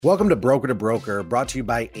Welcome to Broker, brought to you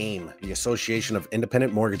by AIM, the Association of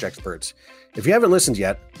Independent Mortgage Experts. If you haven't listened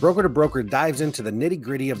yet, Broker dives into the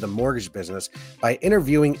nitty-gritty of the mortgage business by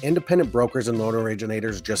interviewing independent brokers and loan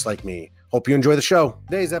originators just like me. Hope you enjoy the show.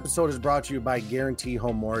 Today's episode is brought to you by Guarantee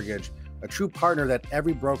Home Mortgage, a true partner that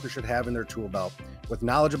every broker should have in their tool belt. With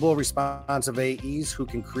knowledgeable, responsive AEs who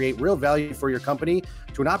can create real value for your company,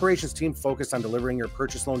 to an operations team focused on delivering your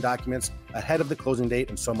purchase loan documents ahead of the closing date,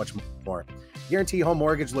 and so much more. Guarantee Home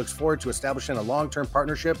Mortgage looks forward to establishing a long-term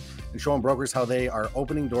partnership and showing brokers how they are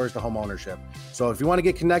opening doors to home ownership. So if you want to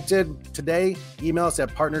get connected today, email us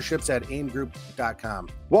at partnerships@aimgroup.com.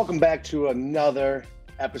 Welcome back to another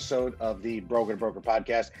episode of the Broker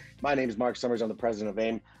podcast. My name is Mark Summers. I'm the president of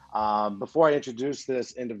AIM. Before I introduce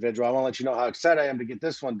this individual, I want to let you know how excited I am to get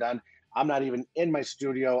this one done. I'm not even in my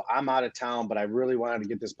studio. I'm out of town, but I really wanted to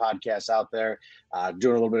get this podcast out there.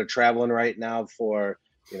 Doing a little bit of traveling right now for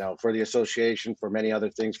the association, for many other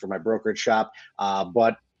things, for my brokerage shop.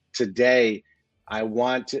 But today I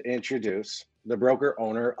want to introduce the broker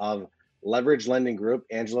owner of Leverage Lending Group,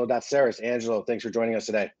 Angelo Dotsaris. Angelo, thanks for joining us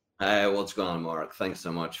today. Hey, what's going on, Mark? Thanks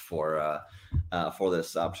so much for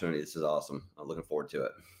this opportunity. This is awesome. I'm looking forward to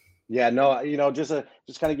it. Yeah, no, just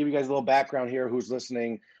kind of give you guys a little background here. Who's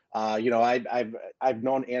listening? I've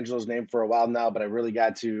known Angelo's name for a while now, but I really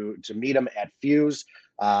got to meet him at Fuse,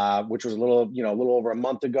 which was a little over a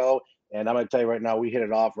month ago. And I'm going to tell you right now, we hit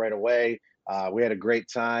it off right away. We had a great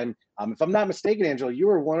time. If I'm not mistaken, Angelo, you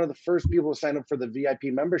were one of the first people to sign up for the VIP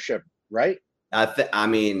membership, right? I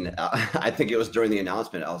think it was during the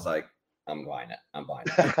announcement. I was like, I'm buying it.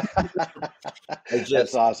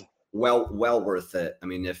 That's awesome. Well worth it. I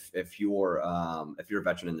mean, if you're a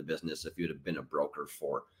veteran in the business, if you'd have been a broker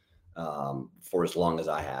for as long as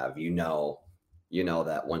I have, you know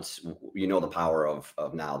that once the power of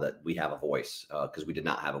now that we have a voice, because we did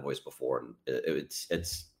not have a voice before, and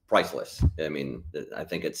it's priceless. I mean, I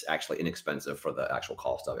think it's actually inexpensive for the actual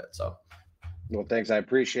cost of it. So. Well, thanks. I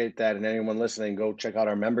appreciate that. And anyone listening, go check out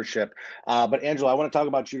our membership. But Angelo, I want to talk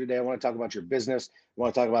about you today. I want to talk about your business. I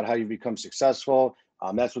want to talk about how you've become successful.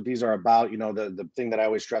 That's what these are about. The thing that I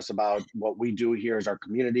always stress about what we do here is our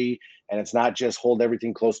community. And it's not just hold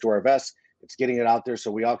everything close to our vest. It's getting it out there so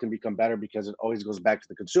we all can become better, because it always goes back to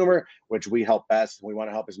the consumer, which we help best. And we want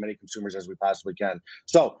to help as many consumers as we possibly can.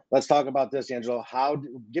 So let's talk about this, Angelo.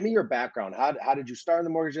 Give me your background. How did you start in the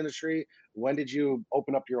mortgage industry? When did you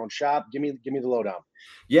open up your own shop? Give me the lowdown.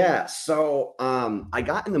 Yeah. So I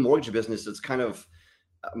got in the mortgage business. It's kind of,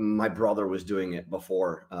 my brother was doing it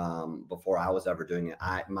before I was ever doing it.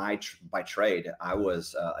 By trade, I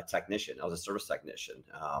was a technician. I was a service technician.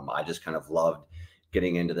 I just kind of loved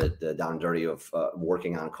getting into the down and dirty of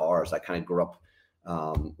working on cars. I kind of grew up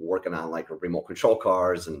working on like remote control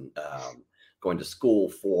cars and going to school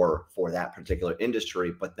for that particular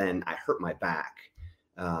industry. But then I hurt my back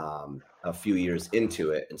a few years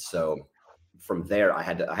into it, and so from there I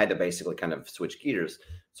had to basically kind of switch gears.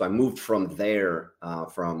 So I moved from there,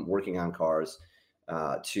 from working on cars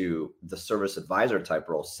to the service advisor type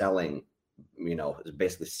role, selling.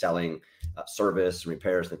 Basically selling service and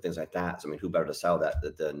repairs and things like that. So, I mean, who better to sell that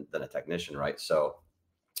than a technician, right? So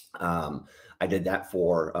I did that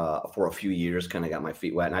for a few years, kind of got my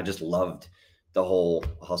feet wet, and I just loved the whole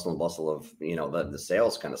hustle and bustle of, the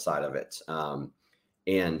sales kind of side of it.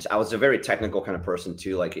 And I was a very technical kind of person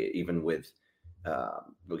too, like even with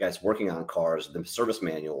guys working on cars, the service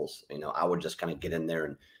manuals, I would just kind of get in there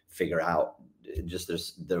and figure out. Just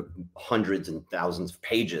there's the hundreds and thousands of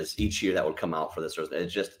pages each year that would come out for this.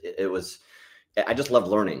 I just loved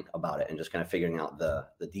learning about it and just kind of figuring out the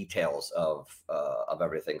details of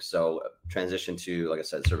everything. So transition to, like I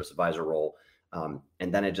said, service advisor role. And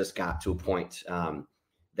then it just got to a point,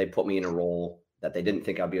 they put me in a role that they didn't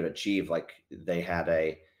think I'd be able to achieve. Like they had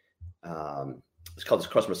it's called this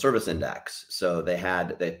customer service index. So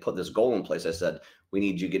they put this goal in place. I said, we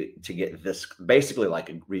need you to get this, basically like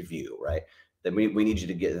a review, right? Then we need you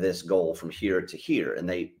to get this goal from here to here. And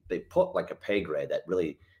they put like a pay grade that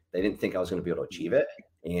really, they didn't think I was going to be able to achieve it.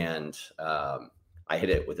 And I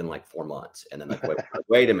hit it within like 4 months. And then like,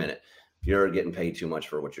 wait a minute, you're getting paid too much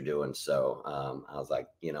for what you're doing. So I was like,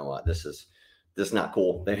 you know what, this is not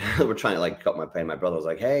cool. They were trying to like cut my pay. My brother was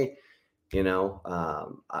like, hey, I'm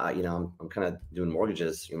kind of doing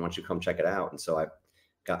mortgages. Why don't you come check it out? And so I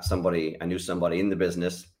knew somebody in the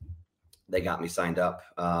business. They got me signed up.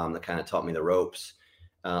 That kind of taught me the ropes.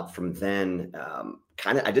 From then,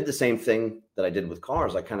 I did the same thing that I did with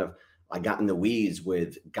cars. I got in the weeds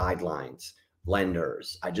with guidelines,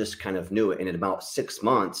 lenders. I just kind of knew it. And in about 6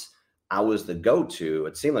 months, I was the go-to.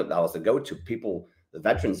 It seemed like I was the go-to. People, the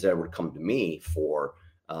veterans there would come to me for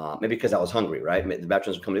maybe because I was hungry, right? The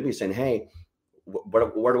veterans would come to me saying, "Hey,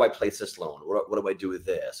 where do I place this loan? What do I do with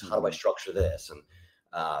this? How do I structure this?" And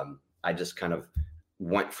I just kind of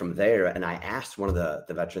went from there. And I asked one of the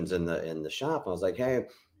veterans in the shop. I was like, "Hey,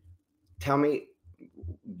 tell me,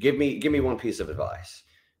 give me one piece of advice,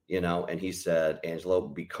 And he said, "Angelo,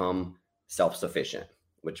 become self-sufficient,"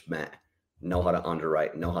 which meant know how to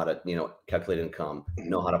underwrite, know how to calculate income,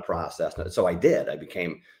 know how to process. So I did. I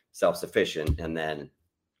became self-sufficient, and then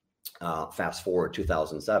fast forward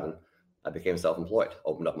 2007, I became self-employed.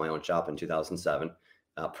 Opened up my own shop in 2007.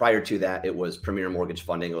 Prior to that, it was Premier Mortgage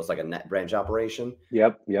Funding. It was like a net branch operation.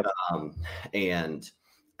 Yep. And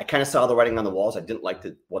I kind of saw the writing on the walls. I didn't like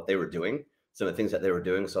what they were doing, some of the things that they were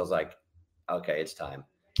doing. So I was like, okay, it's time.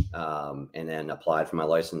 And then applied for my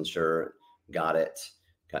licensure, got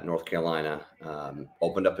North Carolina,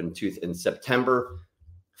 opened up in September,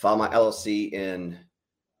 filed my LLC in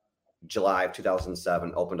July of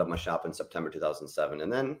 2007, opened up my shop in September 2007,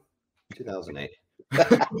 and then 2008.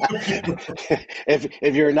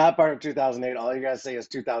 if you're not part of 2008, all you gotta say is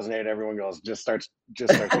 2008. Everyone goes, just starts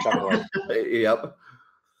chuckling. Yep.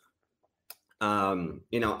 And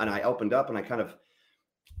I opened up and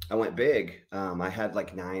I went big. I had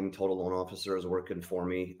like 9 total loan officers working for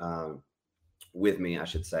me, with me, I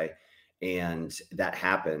should say. And that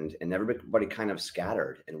happened, and everybody kind of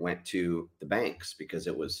scattered and went to the banks because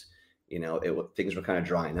it was, things were kind of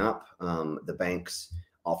drying up. The banks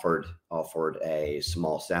offered a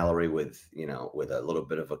small salary with a little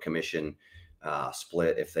bit of a commission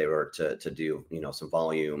split if they were to do some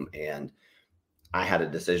volume. And I had a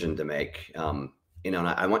decision to make. And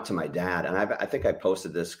I went to my dad, and I think I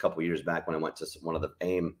posted this a couple of years back when I went to one of the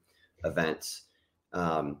AIM events.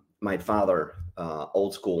 My father,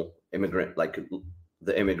 old school immigrant, like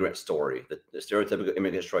the immigrant story, the stereotypical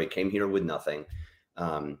immigrant story, came here with nothing,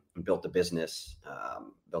 and built a business, a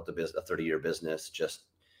 30-year business, just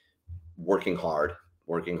working hard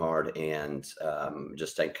and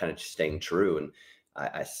just kind of staying true. And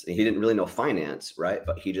he didn't really know finance, right?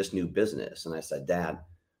 But he just knew business. And I said, "Dad,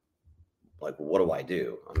 like, what do I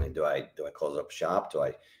do? I mean, do I close up shop? Do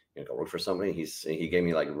I go work for somebody?" He gave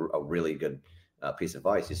me like a really good piece of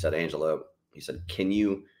advice. He said, "Angelo," he said, "can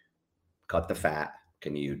you cut the fat?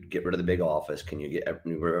 Can you get rid of the big office? Can you get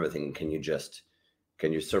rid of everything? Can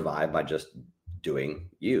you survive by just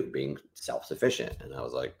being self-sufficient?" And I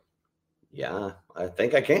was like, "Yeah, I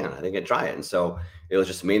think I can. I think I can try it." And so it was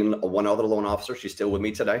just me and one other loan officer. She's still with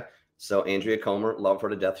me today. So Andrea Comer, love her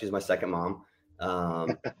to death. She's my second mom.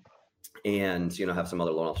 And, have some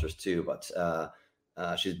other loan officers too, but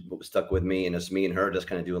she's stuck with me, and it's me and her just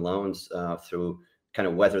kind of doing loans through kind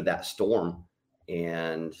of weather that storm.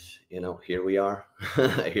 And, here we are,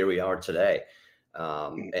 here we are today.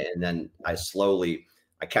 And then I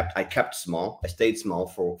kept small. I stayed small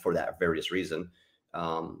for that various reason.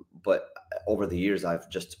 But over the years, I've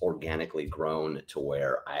just organically grown to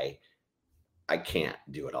where I can't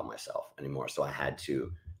do it all myself anymore. So I had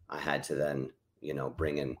to then,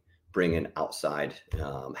 bring in outside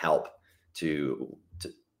help to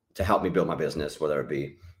help me build my business, whether it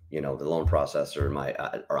be, the loan processor, my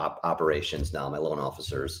operations now, my loan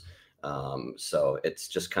officers. So it's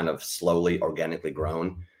just kind of slowly, organically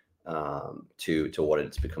grown to what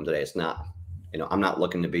it's become today. It's not, I'm not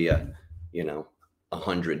looking to be a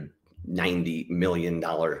 $190 million,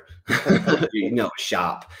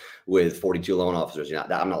 shop with 42 loan officers.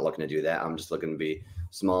 I'm not looking to do that. I'm just looking to be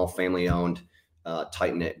small, family owned,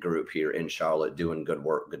 tight knit group here in Charlotte, doing good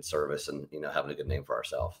work, good service, and having a good name for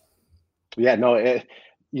ourselves. Yeah, no,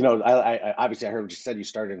 I obviously I heard you said you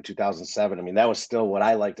started in 2007. I mean, that was still what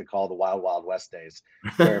I like to call the wild, wild west days.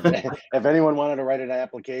 Where if anyone wanted to write an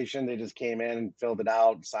application, they just came in and filled it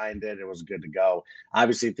out, signed it, it was good to go.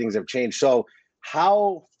 Obviously, things have changed. So,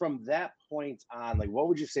 how from that point on, like, what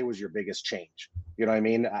would you say was your biggest change? You know what I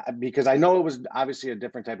mean? Because I know it was obviously a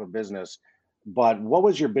different type of business, but what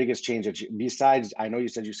was your biggest change besides? I know you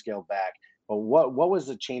said you scaled back, but what was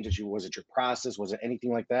the change was it your process? Was it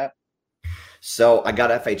anything like that? So I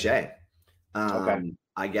got FHA. Okay.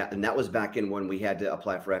 And that was back in when we had to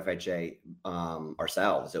apply for FHA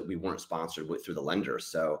ourselves, that we weren't sponsored through the lender.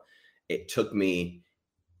 So it took me,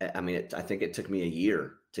 I think it took me a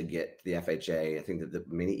year to get the FHA. I think that the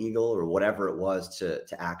Mini Eagle or whatever it was to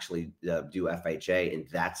actually do FHA. And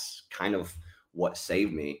that's kind of what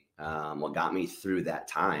saved me. What got me through that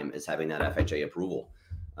time is having that FHA approval.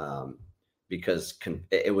 Because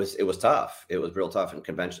it was tough. It was real tough, and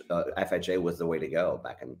FHA was the way to go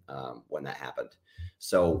back in when that happened.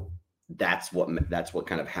 So that's what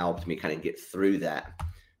kind of helped me kind of get through that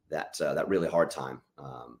really hard time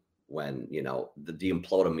when, you know, the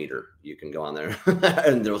implodometer, you can go on there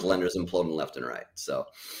and those lenders imploding left and right. So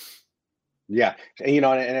Yeah, and,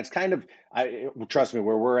 and it's kind of, trust me,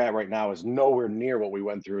 where we're at right now is nowhere near what we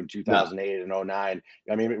went through in no, 2008 and 09.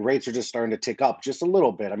 I mean, rates are just starting to tick up just a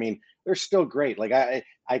little bit. I mean, they're still great. Like I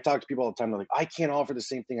talk to people all the time. They're like, I can't offer the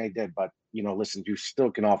same thing I did, but listen, you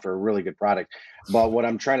still can offer a really good product. But what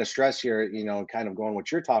I'm trying to stress here, kind of going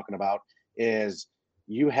what you're talking about is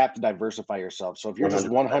you have to diversify yourself. So if you're just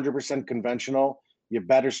 100%. 100% conventional, you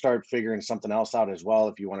better start figuring something else out as well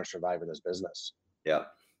if you want to survive in this business. Yeah.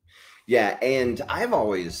 Yeah. And I've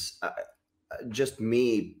always, just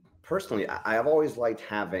me personally, I've always liked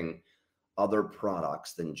having other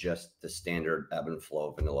products than just the standard ebb and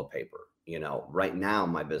flow vanilla paper. You know, right now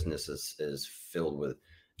my business is filled with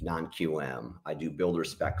non-QM. I do builder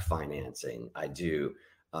spec financing. I do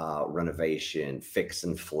renovation, fix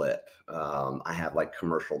and flip. I have like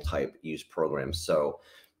commercial type use programs. So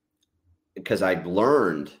because I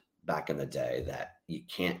learned back in the day that you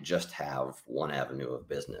can't just have one avenue of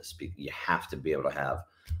business. You have to be able to have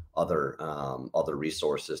other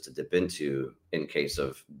resources to dip into in case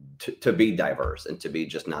of to be diverse and to be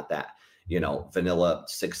just not that, vanilla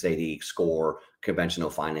 680 score conventional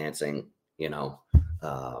financing,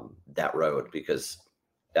 that road. Because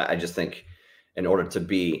I just think in order to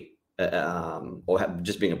be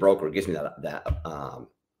just being a broker gives me that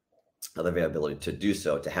the availability to do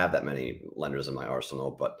so, to have that many lenders in my arsenal.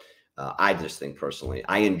 But I just think personally,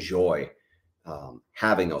 I enjoy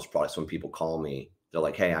having those products. When people call me, they're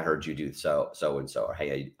like, "Hey, I heard you do so and so," or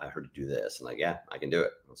 "Hey, I heard you do this," and like, "Yeah, I can do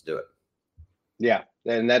it. Let's do it." Yeah,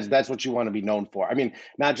 and that's what you want to be known for. I mean,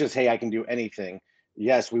 not just, "Hey, I can do anything."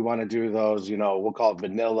 Yes, we want to do those. We'll call it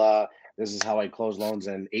vanilla. This is how I close loans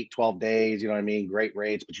in 8-12 days. You know what I mean? Great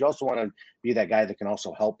rates, but you also want to be that guy that can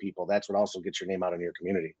also help people. That's what also gets your name out in your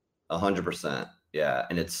community. 100%. Yeah.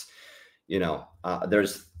 And it's,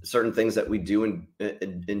 there's certain things that we do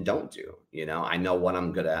and don't do. I know what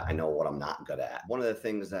I'm good at. I know what I'm not good at. One of the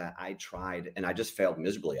things that I tried and I just failed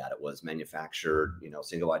miserably at it was manufactured,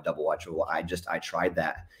 single wide, double wide. I tried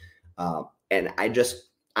that. And I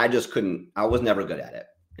just couldn't, I was never good at it.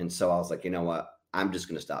 And so I was like, you know what? I'm just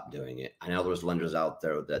going to stop doing it. I know there's lenders out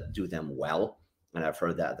there that do them well. And I've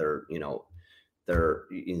heard that they're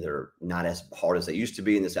either not as hard as they used to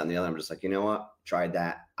be, and this, that, and the other. I'm just like, you know what? Tried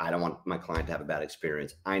that. I don't want my client to have a bad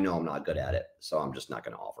experience. I know I'm not good at it, so I'm just not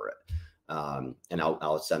going to offer it. And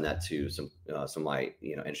I'll send that to some of my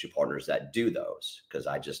industry partners that do those, because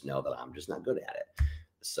I just know that I'm just not good at it.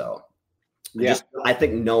 So yeah, I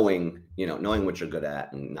think knowing what you're good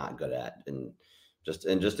at and not good at, and just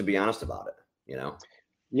to be honest about it,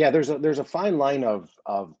 Yeah, there's a fine line of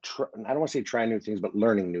I don't want to say trying new things, but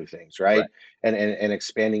learning new things, right? And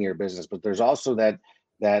expanding your business. But there's also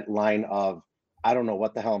that line of, I don't know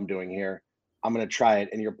what the hell I'm doing here. I'm going to try it,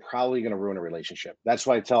 and you're probably going to ruin a relationship. That's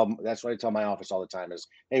why I tell my office all the time is,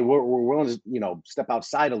 hey, we're willing to step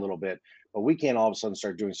outside a little bit, but we can't all of a sudden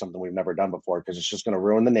start doing something we've never done before, because it's just going to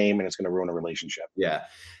ruin the name and it's going to ruin a relationship. Yeah,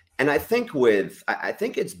 and I think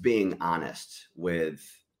it's being honest with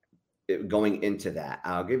going into that.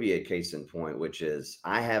 I'll give you a case in point, which is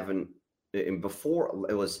I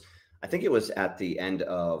think it was at the end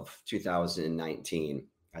of 2019.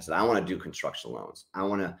 I said, I want to do construction loans. I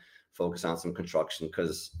want to focus on some construction,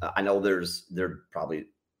 because I know they're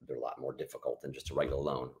a lot more difficult than just a regular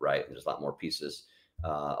loan, right? And there's a lot more pieces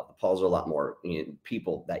of the puzzle, a lot more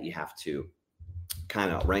people that you have to kind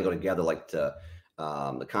of wrangle together, like the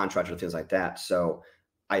contractor, things like that. So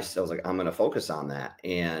I was like, I'm going to focus on that.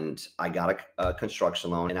 And I got a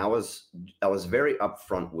construction loan, and I was very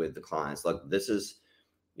upfront with the clients. Look, this is,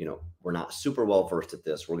 we're not super well versed at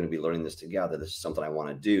this. We're going to be learning this together. This is something I want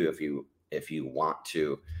to do. If you want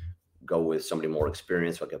to go with somebody more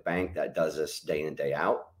experienced, like a bank that does this day in, day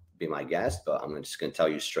out, be my guest. But I'm just going to tell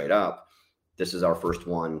you straight up, this is our first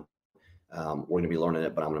one. We're going to be learning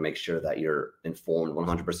it, but I'm going to make sure that you're informed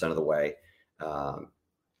 100% of the way.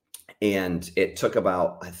 And it took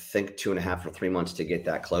about, I think, 2.5 or 3 months to get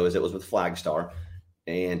that closed. It was with Flagstar.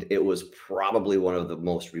 And it was probably one of the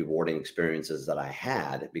most rewarding experiences that I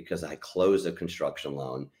had, because I closed a construction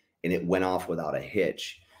loan and it went off without a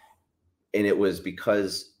hitch. And it was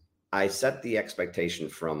because I set the expectation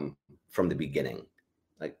from the beginning.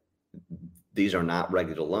 Like, these are not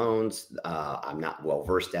regular loans. I'm not well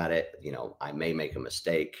versed at it. I may make a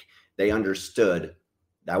mistake. They understood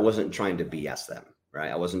that I wasn't trying to BS them. Right.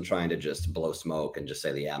 I wasn't trying to just blow smoke and just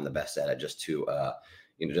say, yeah, I'm the best at it, just to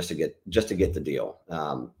get the deal.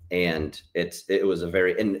 And it was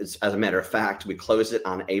as a matter of fact, we closed it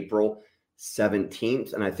on April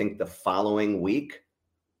 17th. And I think the following week,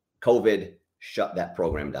 COVID shut that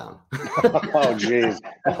program down. Oh, geez.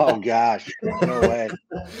 Oh, gosh. No way.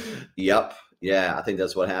 Yep. Yeah, I think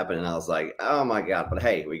that's what happened. And I was like, oh my God. But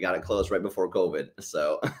hey, we got it closed right before COVID.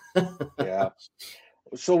 So Yeah.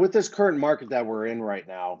 So with this current market that we're in right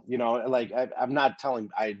now, like I'm not telling,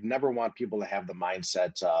 I never want people to have the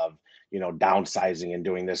mindset of, downsizing and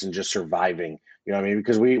doing this and just surviving, you know what I mean?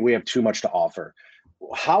 Because we have too much to offer.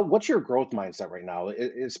 What's your growth mindset right now,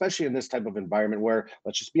 especially in this type of environment where,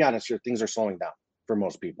 let's just be honest here, things are slowing down for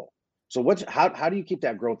most people. So how do you keep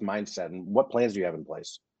that growth mindset, and what plans do you have in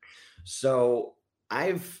place? so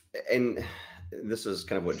and this is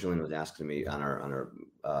kind of what Julian was asking me on our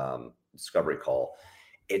discovery call.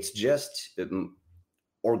 It's just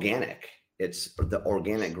organic. It's the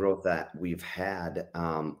organic growth that we've had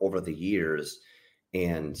over the years,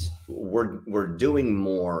 and we're doing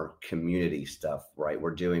more community stuff, right?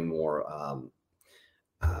 We're doing more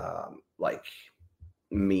like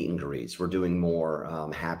meet and greets. We're doing more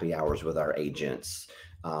happy hours with our agents.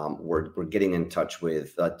 We're getting in touch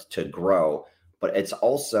with to grow, but it's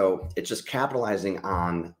just capitalizing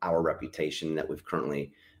on our reputation that we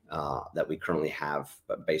currently have,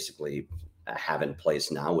 but basically have in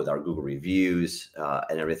place now with our Google reviews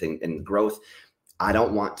and everything and growth. I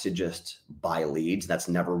don't want to just buy leads. That's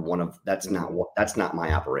not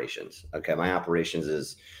my operations. Okay. My operations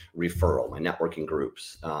is referral, my networking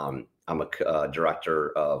groups. I'm a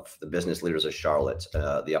director of the Business Leaders of Charlotte,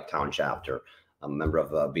 the Uptown chapter. I'm a member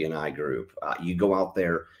of a BNI group. You go out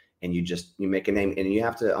there and you make a name, and you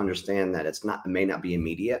have to understand that it may not be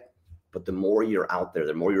immediate, but the more you're out there,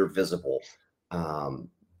 the more you're visible.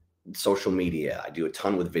 Social media, I do a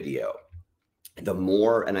ton with video. The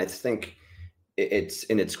more, and I think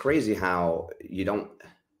it's crazy how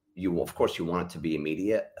of course you want it to be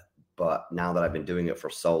immediate, but now that I've been doing it for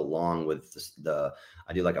so long with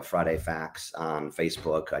I do like a Friday facts on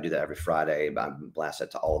Facebook. I do that every Friday. I blast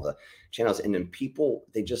it to all the channels, and then people,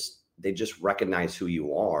 they just recognize who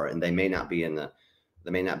you are, and they may not be in the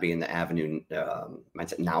avenue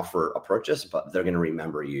mindset now for a purchase, but they're going to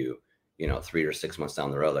remember you, 3 or 6 months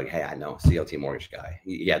down the road. Like, hey, I know CLT Mortgage guy.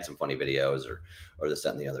 He had some funny videos or this,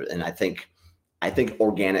 that, and the other. And I think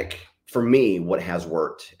organic, for me, what has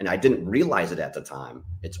worked, and I didn't realize it at the time,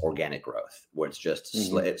 it's organic growth, where it's just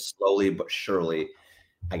it's slowly but surely.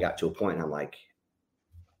 I got to a point and I'm like,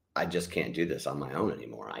 I just can't do this on my own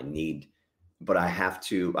anymore. But I have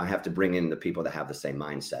to bring in the people that have the same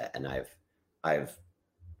mindset. And I've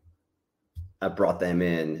brought them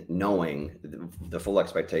in knowing the full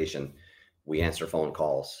expectation. We answer phone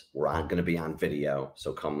calls. We're going to be on video.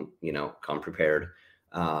 So come prepared.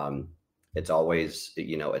 It's always,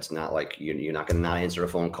 it's not like you're not going to not answer a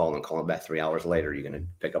phone call and call them back 3 hours later. You're going to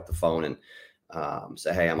pick up the phone and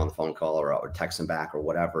say, hey, I'm on the phone call, or text them back or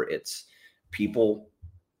whatever. It's people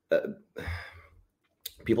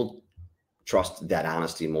trust that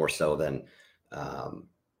honesty more so than,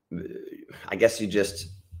 I guess what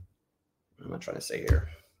am I trying to say here?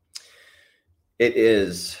 It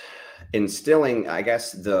is instilling, I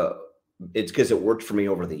guess it's because it worked for me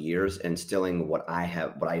over the years, instilling what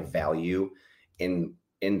I value in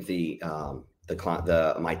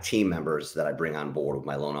my team members that I bring on board, with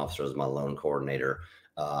my loan officers, my loan coordinator,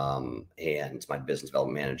 and my business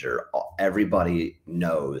development manager. Everybody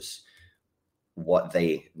knows what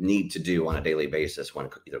they need to do on a daily basis when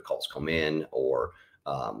either calls come in or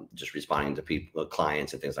just responding to people,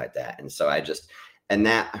 clients, and things like that. And so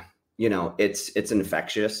it's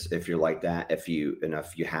infectious if you're like that, if you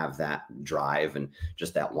have that drive and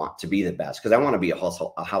just that want to be the best. Because I want to be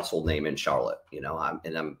a household name in Charlotte,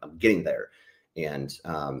 I'm getting there. And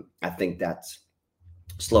I think that's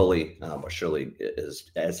slowly but surely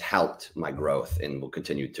has helped my growth and will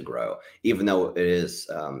continue to grow, even though it is,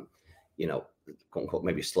 quote unquote,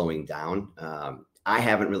 maybe slowing down. I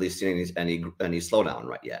haven't really seen any slowdown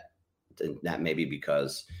right yet. And that may be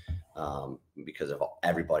because of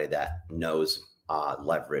everybody that knows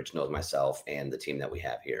leverage, knows myself and the team that we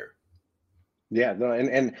have here. Yeah, no,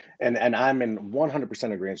 and I'm in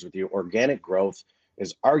 100% agreement with you. Organic growth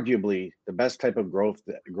is arguably the best type of growth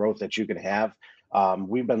that you can have.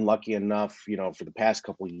 We've been lucky enough, for the past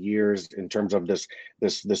couple of years, in terms of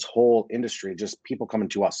this whole industry, just people coming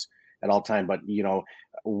to us at all time. But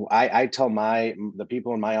I tell the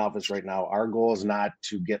people in my office right now, our goal is not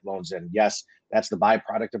to get loans in. Yes, that's the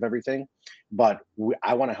byproduct of everything, but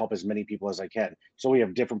I want to help as many people as I can. So we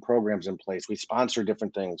have different programs in place. We sponsor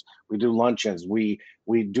different things. We do luncheons. We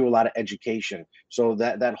do a lot of education. So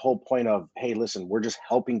that whole point of, hey, listen, we're just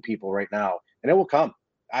helping people right now, and it will come.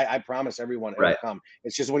 I promise everyone it'll Right. come.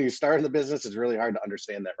 It's just when you start in the business, it's really hard to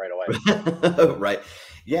understand that right away. Right.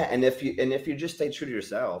 Yeah. And if you just stay true to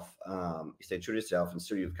yourself, you stay true to yourself, and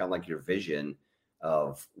so you've kind of like your vision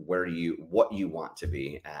of what you want to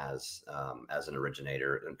be as an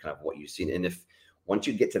originator, and kind of what you've seen. And if once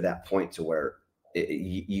you get to that point to where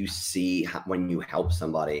you see when you help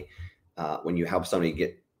somebody,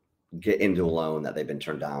 get into a loan that they've been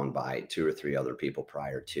turned down by 2 or 3 other people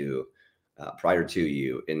prior to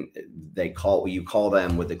you, and you call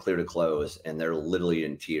them with the clear to close, and they're literally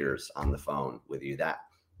in tears on the phone with you,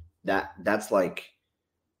 that's like,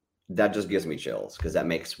 that just gives me chills, because that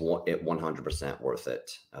makes it 100% worth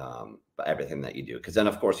it. But everything that you do, because then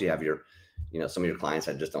of course you have some of your clients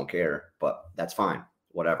that just don't care, but that's fine,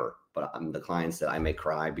 whatever. But the clients that I make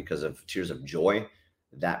cry because of tears of joy,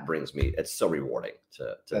 that brings me, it's so rewarding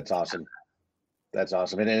to That's awesome. That's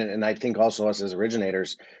awesome. And I think also us as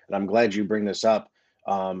originators, and I'm glad you bring this up,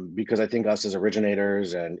 because I think us as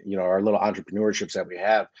originators and, our little entrepreneurships that we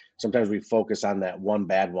have, sometimes we focus on that one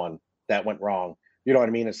bad one that went wrong. You know what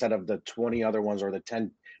I mean? Instead of the 20 other ones, or the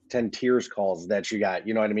 10 tears calls that you got,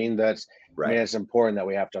 you know what I mean? I mean, it's important that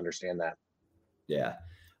we have to understand that. Yeah.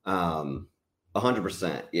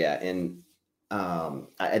 100%. Yeah. And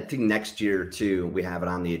I think next year too, we have it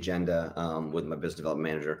on the agenda with my business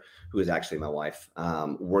development manager, who is actually my wife.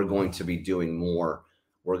 We're going to be doing more.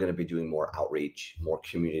 We're going to be doing more outreach, more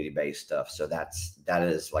community-based stuff. So that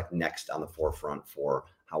is like next on the forefront for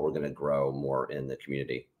how we're going to grow more in the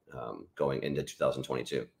community going into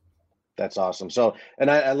 2022. That's awesome. So,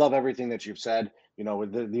 and I love everything that you've said.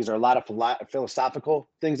 These are a lot of philosophical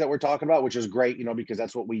things that we're talking about, which is great, because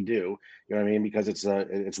that's what we do. You know what I mean? Because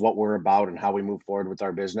it's what we're about and how we move forward with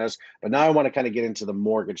our business. But now I want to kind of get into the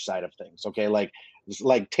mortgage side of things. Okay, like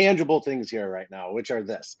tangible things here right now, which are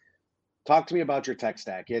this. Talk to me about your tech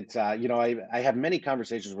stack. It's I have many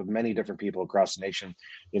conversations with many different people across the nation.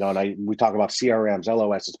 And we talk about CRMs,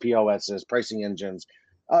 LOSs, POSs, pricing engines,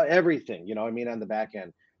 everything. On the back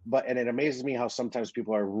end. And it amazes me how sometimes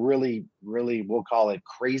people are really, really, we'll call it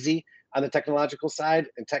crazy on the technological side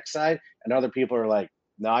and tech side, and other people are like,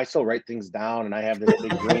 no, I still write things down, and I have this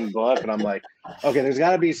big green book, and I'm like, okay, there's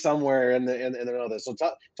got to be somewhere in the middle of this. So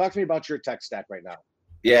talk to me about your tech stack right now.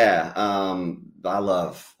 Yeah, I'm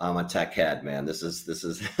a tech head, man. This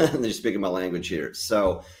is you're speaking my language here.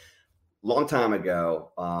 So long time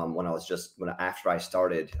ago, after I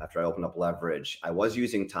opened up Leverage, I was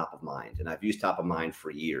using Top of Mind, and I've used Top of Mind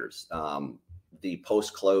for years. The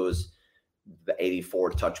post-close, the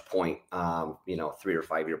 84 touch point, 3 or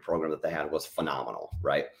 5 year program that they had was phenomenal.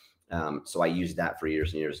 Right. So I used that for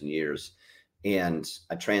years and years and years. And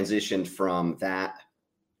I transitioned from that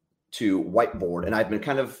to Whiteboard, and I've been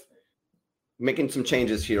kind of making some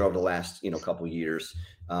changes here over the last, couple of years.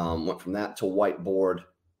 Went from that to Whiteboard.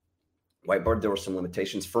 There were some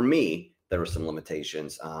limitations for me. There were some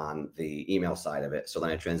limitations on the email side of it. So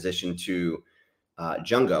then I transitioned to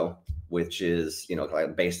Jungo, which is,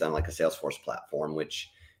 based on like a Salesforce platform, which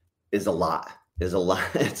is a lot. It's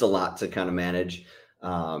a lot to kind of manage.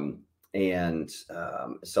 So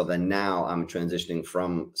then now I'm transitioning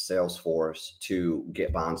from Salesforce to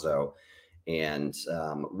GetBonzo, and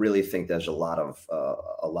really think there's a lot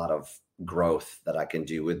of growth that I can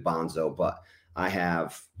do with Bonzo. But I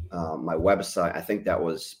have my website. I think that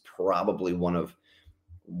was probably one of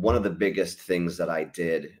the biggest things that I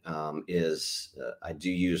did is I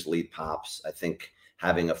do use Leadpops. I think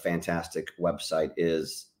having a fantastic website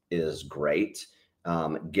is great.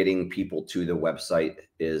 Getting people to the website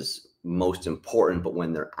is most important, but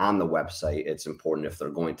when they're on the website, it's important if they're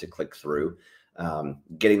going to click through.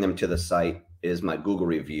 Getting them to the site is my Google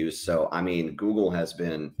reviews. So, Google has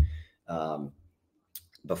been,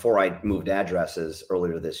 before I moved addresses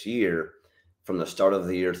earlier this year, from the start of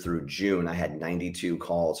the year through June, I had 92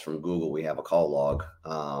 calls from Google. We have a call log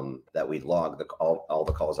that we log all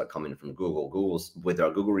the calls that come in from Google. With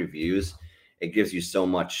our Google reviews, it gives you so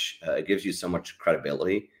much. It gives you so much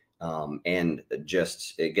credibility, and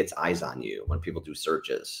it gets eyes on you when people do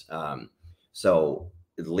searches. So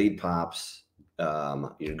Leadpops,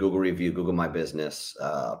 your Google review, Google My Business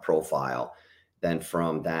profile. Then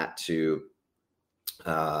from that to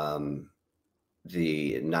now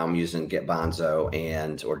I'm using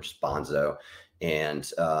GetBonzo or just Bonzo,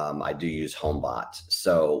 and I do use HomeBot.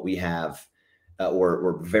 So we have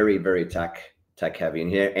we're very, very tech heavy in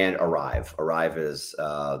here, and Arrive. Arrive is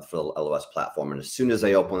for the LOS platform, and as soon as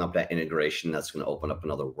they open up that integration, that's going to open up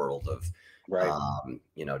another world of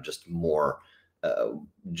just more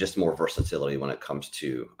versatility when it comes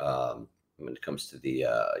to when it comes to the,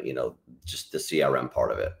 just the CRM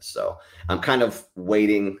part of it. So I'm kind of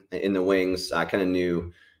waiting in the wings. I kind of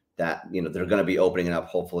knew that, they're going to be opening it up,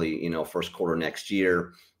 hopefully, first quarter next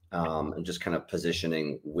year. And just kind of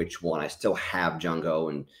positioning which one. I still have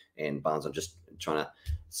Jungo and Bonzo, just trying to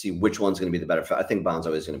see which one's going to be the better fit. I think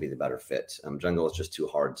Bonzo is going to be the better fit. Jungo is just too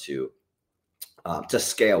hard to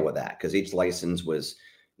scale with that, because each license was,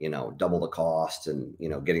 double the cost, and,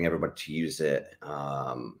 getting everybody to use it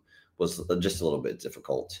was just a little bit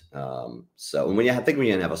difficult. So when you have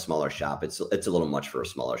a smaller shop, it's a little much for a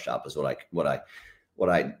smaller shop, is what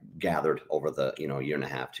I gathered over the, year and a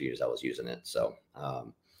half, 2 years I was using it. So,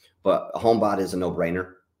 but HomeBot is a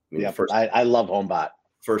no-brainer. I love HomeBot.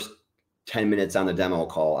 First 10 minutes on the demo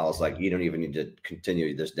call, I was like, you don't even need to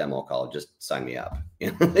continue this demo call. Just sign me up.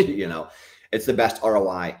 It's the best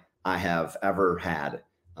ROI I have ever had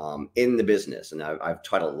in the business. And I've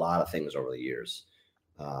tried a lot of things over the years.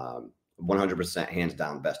 100% hands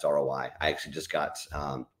down best ROI. I actually just got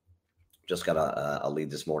a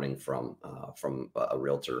lead this morning from a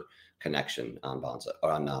realtor connection on Bonzo,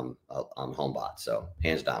 or on HomeBot. So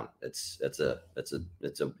hands down, it's a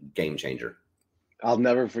game changer. I'll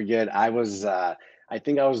never forget. I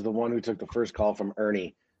think I was the one who took the first call from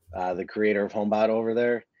Ernie, the creator of HomeBot over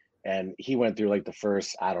there. And he went through like the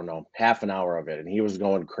first, I don't know, half an hour of it, and he was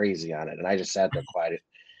going crazy on it. And I just sat there quiet.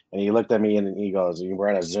 And he looked at me and he goes, "We're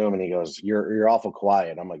on a Zoom," and he goes, "You're awful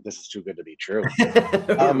quiet." I'm like, "This is too good to be true."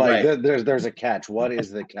 I'm like, "There's a catch. What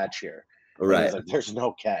is the catch here?" Right. Like, "There's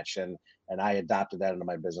no catch," and I adopted that into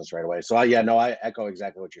my business right away. So I echo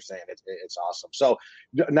exactly what you're saying. It's awesome. So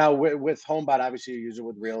now with HomeBot, obviously you use it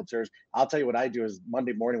with realtors. I'll tell you what I do is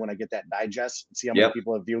Monday morning when I get that digest, see how many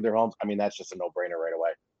people have viewed their homes. I mean, that's just a no-brainer right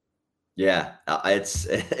away. Yeah, it's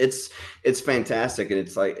fantastic, and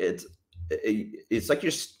it's like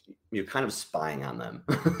you're kind of spying on them.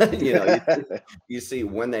 You see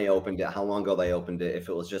when they opened it, how long ago they opened it, if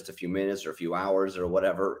it was just a few minutes or a few hours or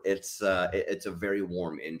whatever. It's a very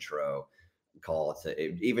warm intro call,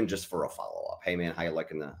 even just for a follow-up. Hey man, how you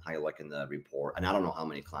liking the report? And I don't know how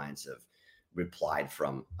many clients have replied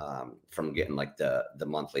from getting like the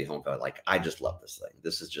monthly home call, like, I just love this thing.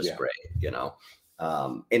 This is just great,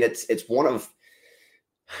 and it's one of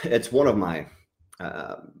my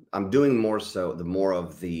I'm doing more so the more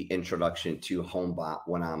of the introduction to HomeBot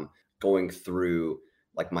when I'm going through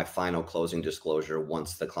like my final closing disclosure.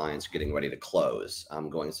 Once the client's getting ready to close,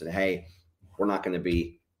 I'm going to say, hey, we're not going to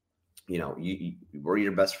be, we're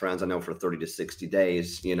your best friends, I know, for 30 to 60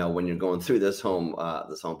 days, when you're going through this home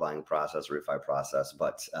buying process, refi process.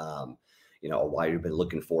 But, while you've been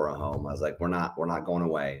looking for a home, I was like, we're not going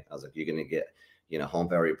away. I was like, you're going to get, home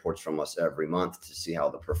value reports from us every month to see how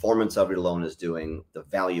the performance of your loan is doing, the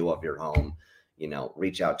value of your home.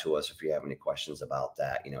 Reach out to us if you have any questions about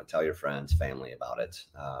that. Tell your friends, family about it.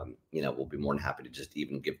 We'll be more than happy to just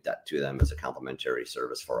even give that to them as a complimentary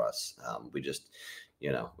service for us.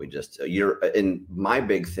 And my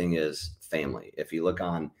big thing is family. If you look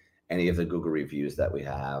on any of the Google reviews that we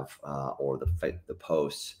have, or the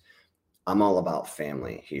posts, I'm all about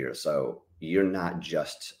family here. So you're not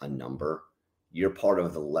just a number. You're part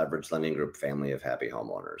of the Leverage Lending Group family of happy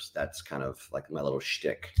homeowners. That's kind of like my little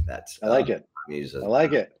shtick. I like it. I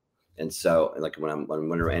like it. And so, like when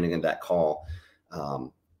we're ending in that call,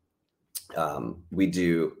 we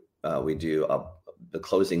do the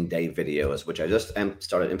closing day videos, which I just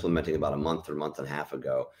started implementing about a month and a half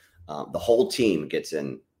ago. The whole team gets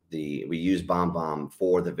in. We use BombBomb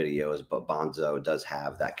for the videos, but Bonzo does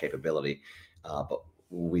have that capability. But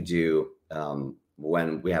we do.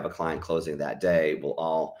 When we have a client closing that day,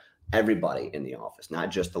 everybody in the office,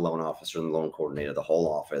 not just the loan officer and the loan coordinator, the whole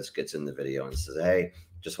office gets in the video and says, hey,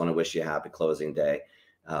 just want to wish you a happy closing day.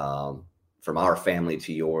 From our family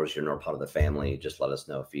to yours, you're not part of the family. Just let us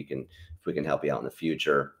know if we can help you out in the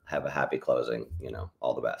future. Have a happy closing,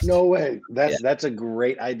 all the best. No way. That's a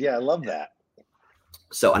great idea. I love that.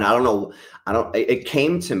 So, and it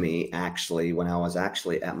came to me actually, when I was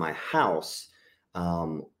actually at my house.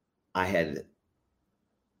 I had,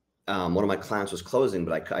 one of my clients was closing,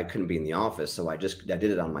 but I couldn't be in the office. So I did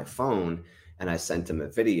it on my phone, and I sent him a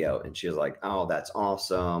video, and she was like, oh, that's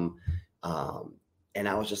awesome. And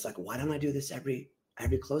I was just like, why don't I do this every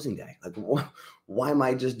closing day? Like, why am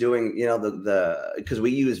I just doing, because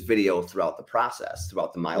we use video throughout the process,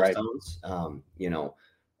 throughout the milestones, right.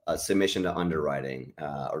 Submission to underwriting,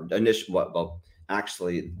 or initial,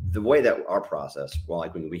 actually the way that our process,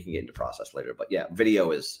 like when we can get into process later, but yeah,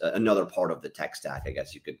 video is another part of the tech stack, I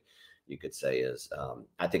guess you could say is,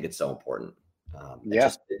 I think it's so important.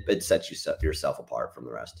 It sets yourself apart from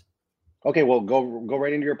the rest. Okay, well, go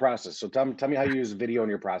right into your process. So tell me how you use video in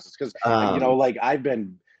your process, because Um, like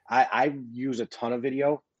I use a ton of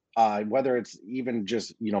video, whether it's even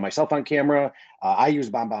just myself on camera. I use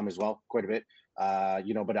BombBomb as well quite a bit.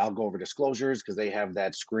 But I'll go over disclosures because they have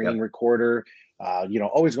that screen yep. recorder.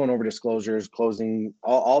 Always going over disclosures, closing,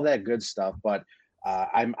 all that good stuff. But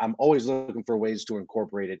I'm always looking for ways to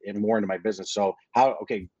incorporate it in more into my business. So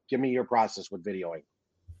okay, give me your process with videoing.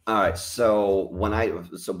 All right. So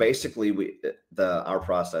basically our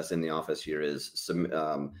process in the office here is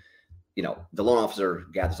the loan officer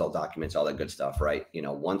gathers all documents, all that good stuff, right?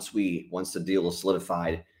 Once the deal is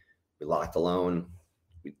solidified, we lock the loan,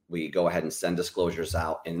 we go ahead and send disclosures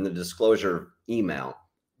out. And in the disclosure email,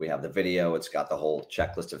 we have the video, it's got the whole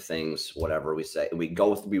checklist of things, whatever we say. We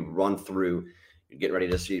run through, you get ready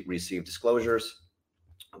to receive disclosures,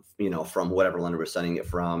 from whatever lender we're sending it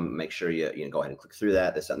from. Make sure you go ahead and click through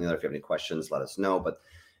that. This, that, and the other. If you have any questions, let us know.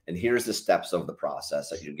 And here's the steps of the process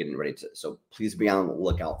that you're getting ready to. So please be on the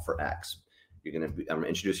lookout for X. I'm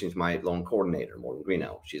introducing you to my loan coordinator, Morgan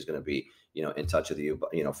Greeno. She's going to be, in touch with you,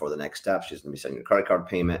 for the next step. She's going to be sending you a credit card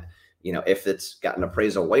payment. If it's got an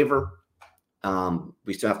appraisal waiver,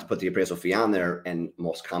 we still have to put the appraisal fee on there. And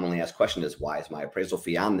most commonly asked question is, why is my appraisal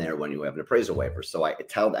fee on there when you have an appraisal waiver? So I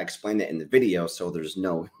explain it in the video. So there's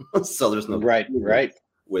no, right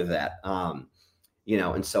with that.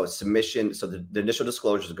 And so it's submission. So the initial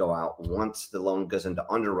disclosures go out once the loan goes into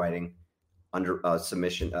underwriting,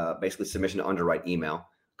 submission, basically submission to underwrite email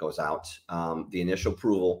goes out. The initial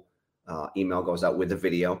approval email goes out with the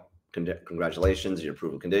video. Congratulations, your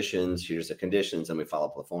approval conditions. Here's the conditions. And we follow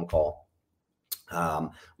up with a phone call.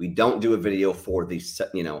 We don't do a video for the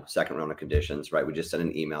second round of conditions, right? We just send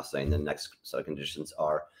an email saying the next set of conditions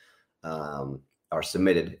are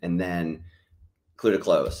submitted, and then clear to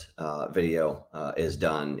close video is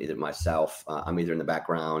done. Either myself, I'm either in the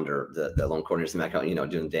background, or the loan coordinator's in the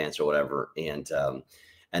background, doing dance or whatever, and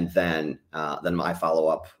then I follow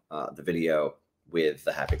up the video with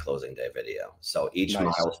the happy closing day video. So each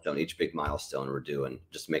milestone, each big milestone we're doing,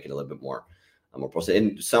 just make it a little bit more posted.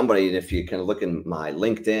 And if you can look in my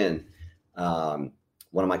LinkedIn,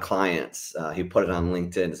 one of my clients, he put it on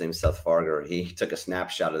LinkedIn. His name is Seth Farger. He took a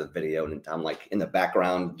snapshot of the video, and I'm like in the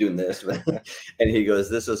background doing this. And he goes,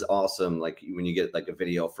 "This is awesome." Like when you get like a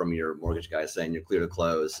video from your mortgage guy saying you're clear to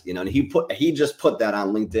close, and he just put that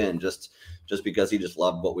on LinkedIn just because he just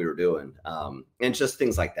loved what we were doing. And just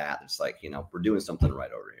things like that. It's like, we're doing something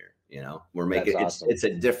right over here. We're making awesome. It's a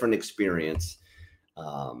different experience.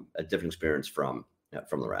 From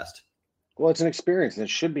the rest. Well, it's an experience, and it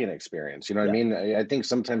should be an experience. You know what I mean? I think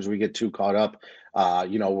sometimes we get too caught up,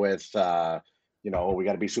 with, we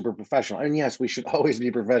got to be super professional. And yes, we should always be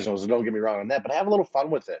professionals. So don't get me wrong on that, but have a little fun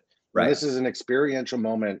with it. Right. And this is an experiential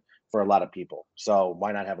moment for a lot of people. So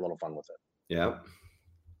why not have a little fun with it? Yeah.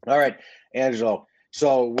 All right, Angelo.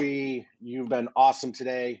 So you've been awesome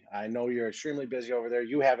today. I know you're extremely busy over there.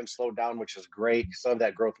 You haven't slowed down, which is great. Some of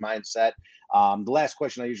that growth mindset. The last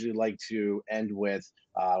question I usually like to end with,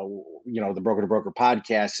 the Broker to Broker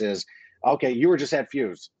podcast is, okay, you were just at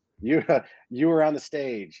Fuse. You were on the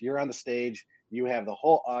stage. You're on the stage. You have the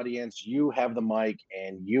whole audience. You have the mic,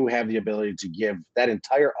 and you have the ability to give that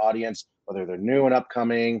entire audience, whether they're new and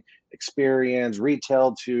upcoming, experience,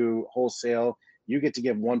 retail to wholesale, you get to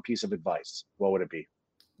give one piece of advice. What would it be?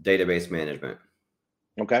 Database management.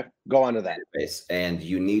 Okay, go on to that. And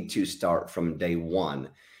you need to start from day one.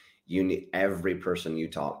 You need every person you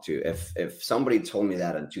talk to. If somebody told me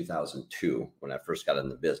that in 2002, when I first got in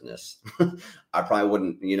the business, I probably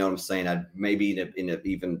wouldn't, you know what I'm saying? I'd maybe in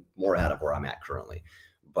even more ahead of where I'm at currently.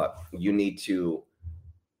 But you need to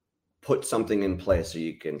put something in place so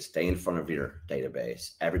you can stay in front of your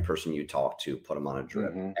database. Every person you talk to, put them on a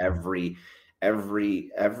drip. Mm-hmm.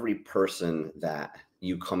 Every person that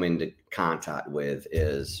you come into contact with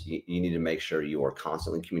you need to make sure you are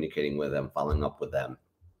constantly communicating with them, following up with them,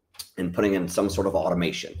 and putting in some sort of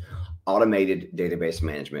automated database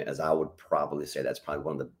management, as I would probably say. That's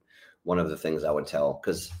probably one of the things I would tell,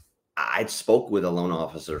 because I spoke with a loan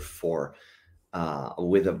officer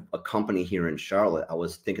with a company here in Charlotte. I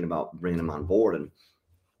was thinking about bringing him on board, and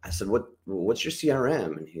I said, what's your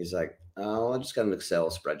CRM? And he's like, oh, I just got an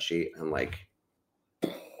Excel spreadsheet. I'm like,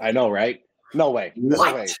 I know, right? No way. What?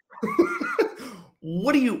 No way.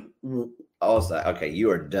 What do you? I was like, okay, you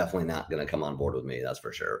are definitely not going to come on board with me. That's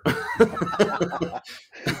for sure.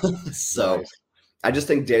 So nice. I just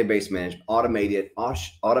think database management, automated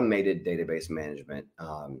database management,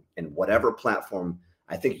 and whatever platform,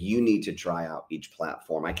 I think you need to try out each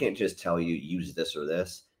platform. I can't just tell you use this or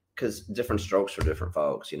this. because different strokes for different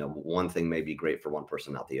folks. One thing may be great for one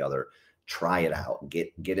person, not the other. Try it out,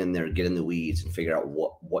 get in there, get in the weeds and figure out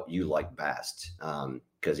what you like best.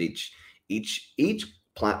 Because each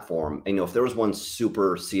platform, if there was one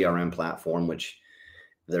super CRM platform, which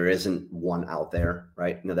there isn't one out there,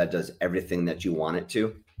 right? That does everything that you want it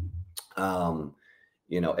to.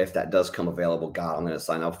 If that does come available, God, I'm going to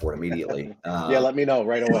sign up for it immediately. Yeah, let me know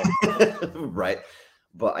right away. Right.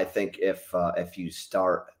 But I think if you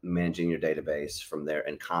start managing your database from there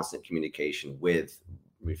and constant communication with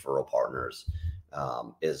referral partners,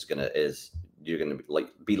 you're gonna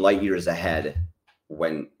be light years ahead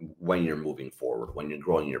when you're moving forward, when you're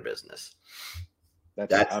growing your business.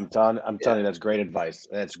 I'm telling you, that's great advice.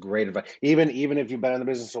 That's great advice. Even if you've been in the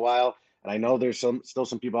business a while, and I know there's still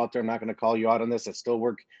some people out there, I'm not going to call you out on this, that still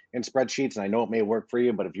work in spreadsheets, and I know it may work for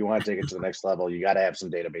you, but if you want to take it to the next level, you got to have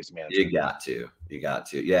some database management. You got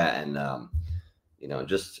to. Yeah. And,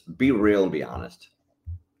 just be real and be honest.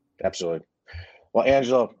 Absolutely. Well,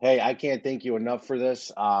 Angelo, hey, I can't thank you enough for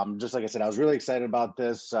this. Just like I said, I was really excited about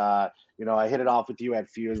this. I hit it off with you at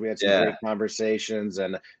Fuse. We had some great conversations,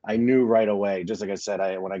 and I knew right away, just like I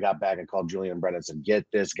said, when I got back, I called Julian Brennan and said, get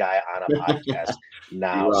this guy on a podcast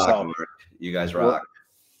now. You guys rock.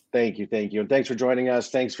 Thank you. And thanks for joining us.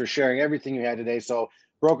 Thanks for sharing everything you had today. So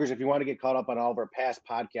brokers, if you want to get caught up on all of our past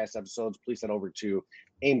podcast episodes, please head over to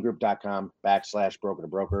aimgroup.com/broker to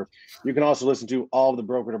broker. You can also listen to all of the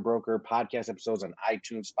Broker to Broker podcast episodes on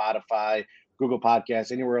iTunes, Spotify, Google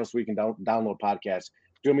Podcasts, anywhere else we can download podcasts.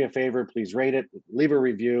 Do me a favor, please rate it, leave a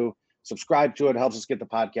review, subscribe to it. It helps us get the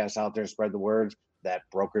podcast out there and spread the word that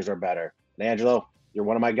brokers are better. And Angelo, you're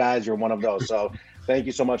one of my guys. You're one of those. So thank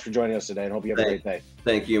you so much for joining us today, and hope you have a great day.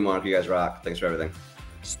 Thank you, Mark. You guys rock. Thanks for everything.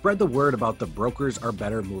 Spread the word about the Brokers Are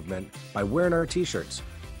Better movement by wearing our t-shirts.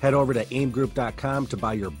 Head over to aimgroup.com to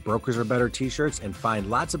buy your Brokers Are Better t-shirts and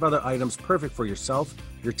find lots of other items perfect for yourself,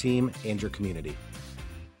 your team, and your community.